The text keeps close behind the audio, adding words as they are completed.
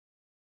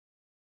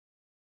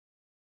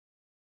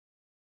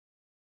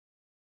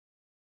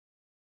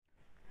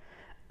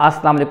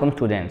Assalamu alaikum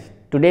students.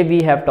 Today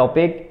we have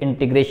topic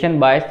integration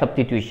by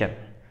substitution.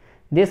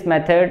 This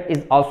method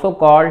is also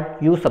called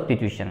U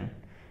substitution.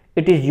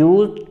 It is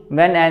used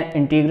when an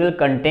integral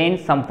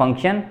contains some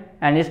function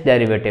and its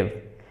derivative.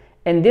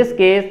 In this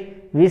case,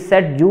 we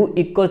set u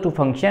equal to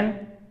function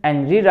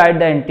and rewrite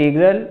the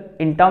integral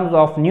in terms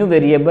of new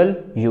variable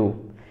u.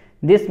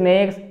 This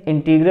makes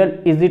integral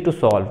easy to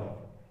solve.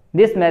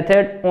 This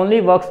method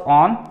only works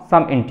on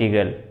some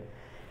integral.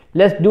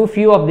 Let's do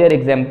few of their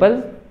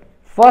examples.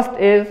 First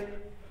is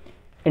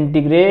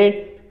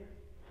integrate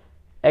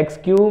x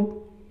cube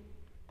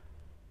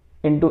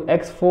into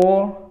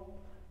x4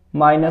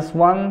 minus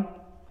 1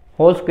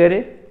 whole square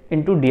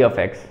into d of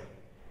x.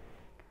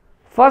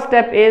 First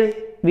step is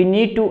we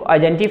need to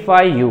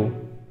identify u.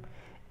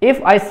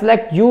 If I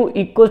select u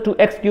equals to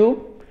x cube,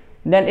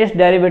 then its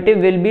derivative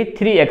will be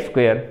 3x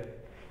square,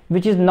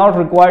 which is not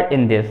required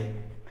in this.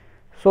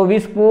 So we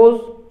suppose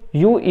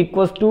u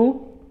equals to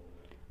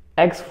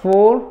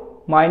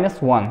x4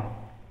 minus 1.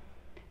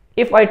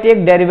 If I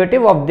take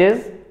derivative of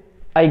this,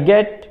 I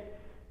get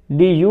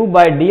du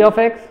by d of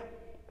x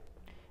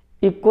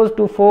equals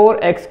to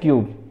 4x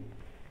cube.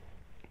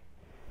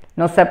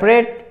 Now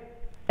separate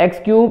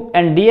x cube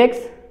and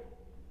dx.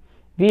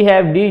 We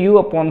have du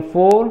upon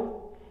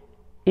 4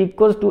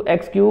 equals to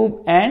x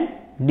cube and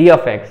d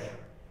of x.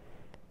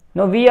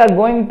 Now we are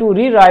going to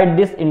rewrite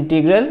this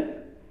integral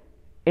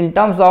in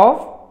terms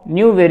of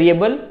new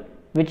variable,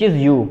 which is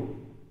u.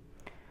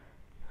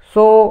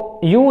 So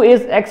u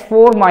is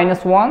x4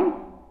 minus 1,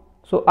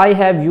 so I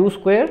have u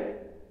square.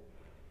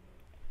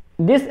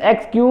 This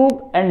x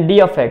cube and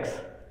d of x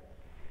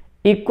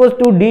equals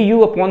to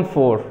du upon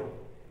 4.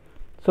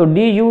 So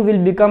du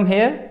will become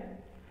here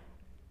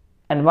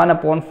and 1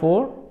 upon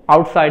 4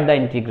 outside the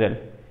integral.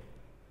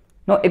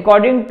 Now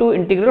according to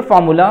integral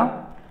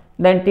formula,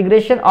 the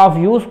integration of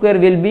u square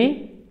will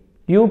be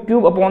u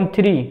cube upon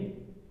 3.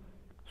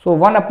 So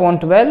 1 upon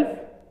 12,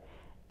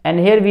 and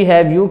here we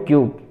have u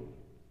cube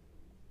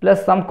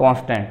plus some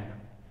constant.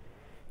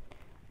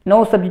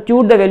 Now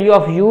substitute the value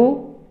of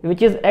u,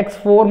 which is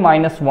x4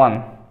 minus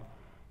 1.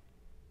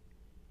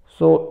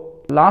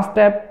 So last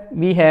step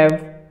we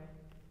have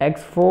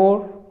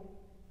x4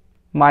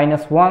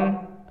 minus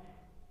 1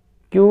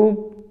 cube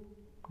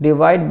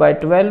divided by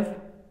 12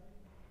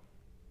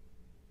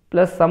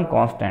 plus some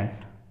constant,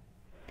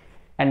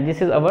 and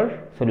this is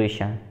our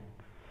solution.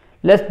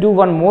 Let's do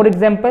one more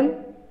example.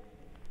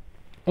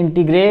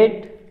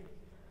 Integrate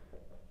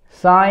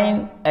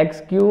sin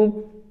x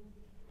cube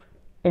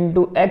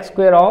into x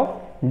square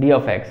of d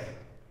of x.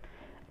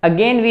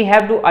 Again we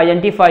have to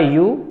identify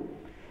u.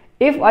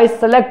 If I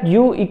select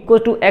u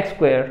equals to x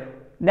square,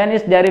 then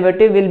its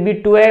derivative will be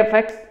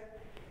 2f(x),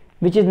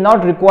 which is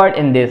not required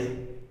in this.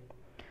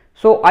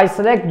 So I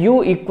select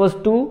u equals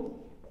to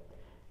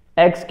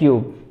x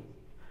cube.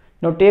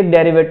 Now take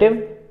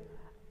derivative.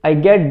 I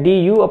get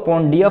du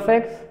upon d of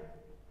x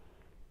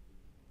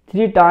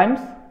 3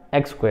 times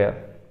x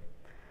square.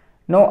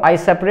 Now I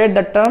separate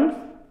the terms.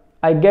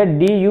 I get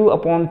du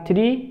upon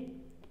 3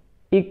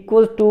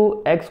 equals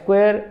to x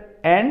square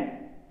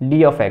and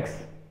d of x.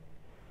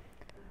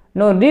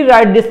 Now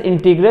rewrite this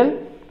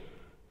integral.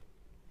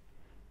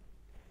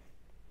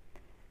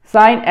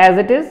 Sign as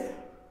it is,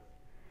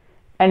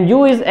 and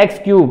u is x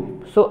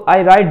cube, so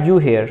I write u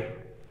here.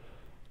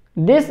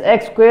 This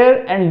x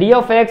square and d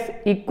of x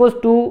equals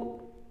to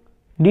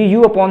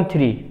du upon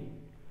 3.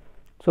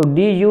 So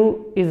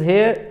du is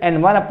here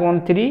and 1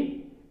 upon 3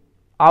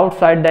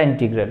 outside the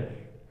integral.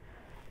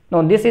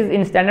 Now this is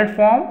in standard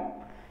form,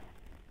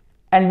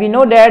 and we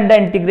know that the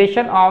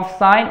integration of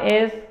sine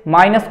is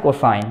minus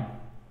cosine.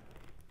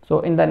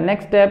 So in the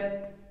next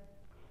step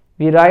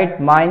we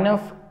write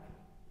minus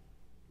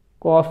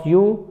cos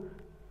u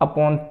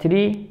upon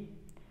 3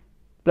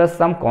 plus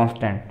some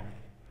constant.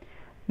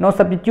 Now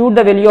substitute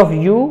the value of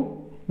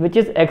u, which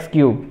is x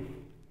cube.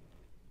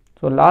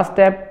 So last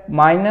step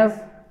minus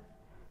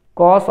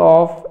cos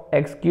of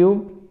x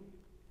cube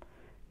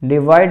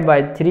divided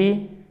by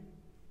 3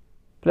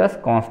 plus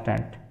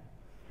constant,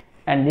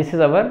 and this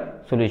is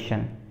our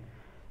solution.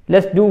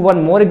 Let's do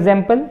one more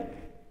example.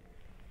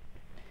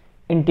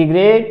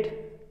 Integrate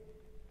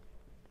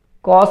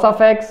cos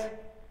of x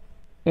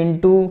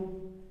into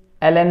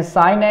ln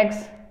sin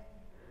x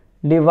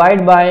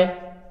divided by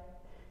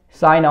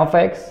sin of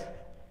x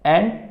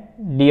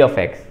and d of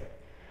x.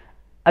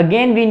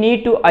 Again we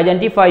need to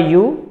identify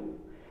u.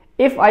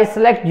 If I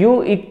select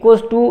u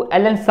equals to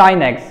ln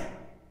sin x,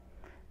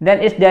 then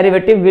its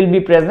derivative will be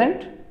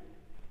present.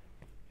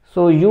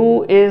 So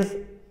u is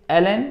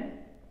ln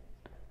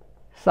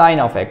sin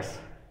of x.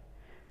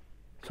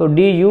 So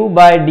du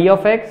by d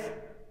of x.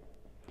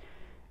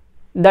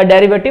 The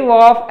derivative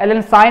of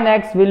ln sin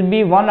x will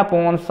be 1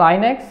 upon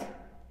sin x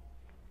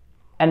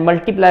and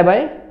multiply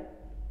by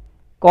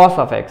cos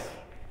of x.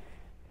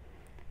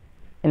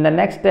 In the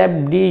next step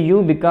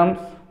du becomes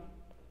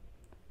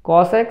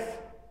cos x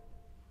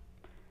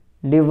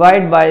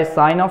divided by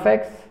sin of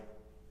x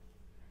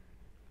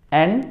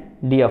and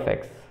d of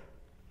x.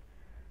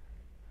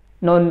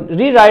 Now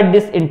rewrite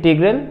this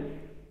integral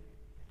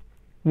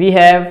we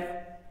have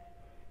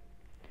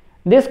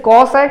this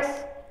cos x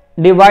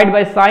divided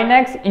by sin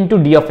x into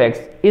d of x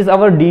is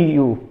our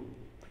du,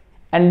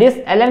 and this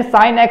ln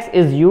sin x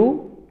is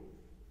u,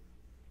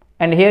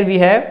 and here we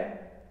have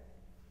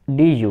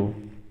du,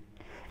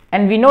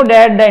 and we know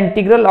that the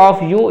integral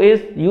of u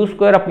is u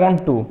square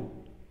upon 2.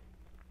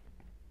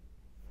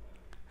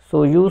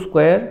 So u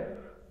square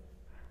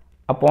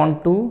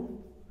upon 2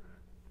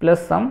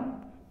 plus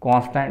some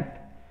constant.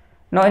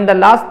 Now in the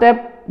last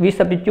step we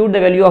substitute the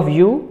value of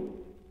u,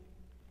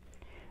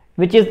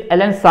 which is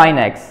ln sin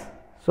x.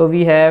 So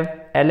we have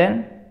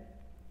ln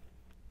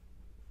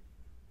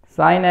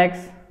sin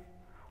x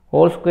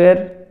whole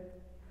square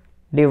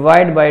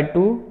divided by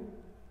 2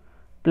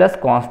 plus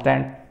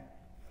constant,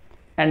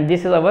 and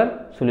this is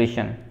our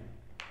solution.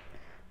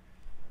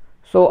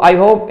 So I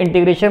hope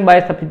integration by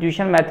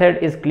substitution method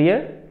is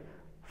clear.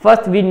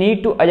 First we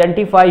need to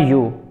identify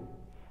u.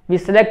 We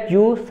select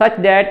u such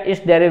that its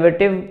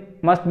derivative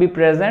must be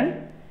present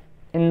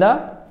in the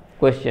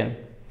question.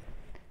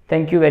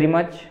 Thank you very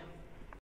much.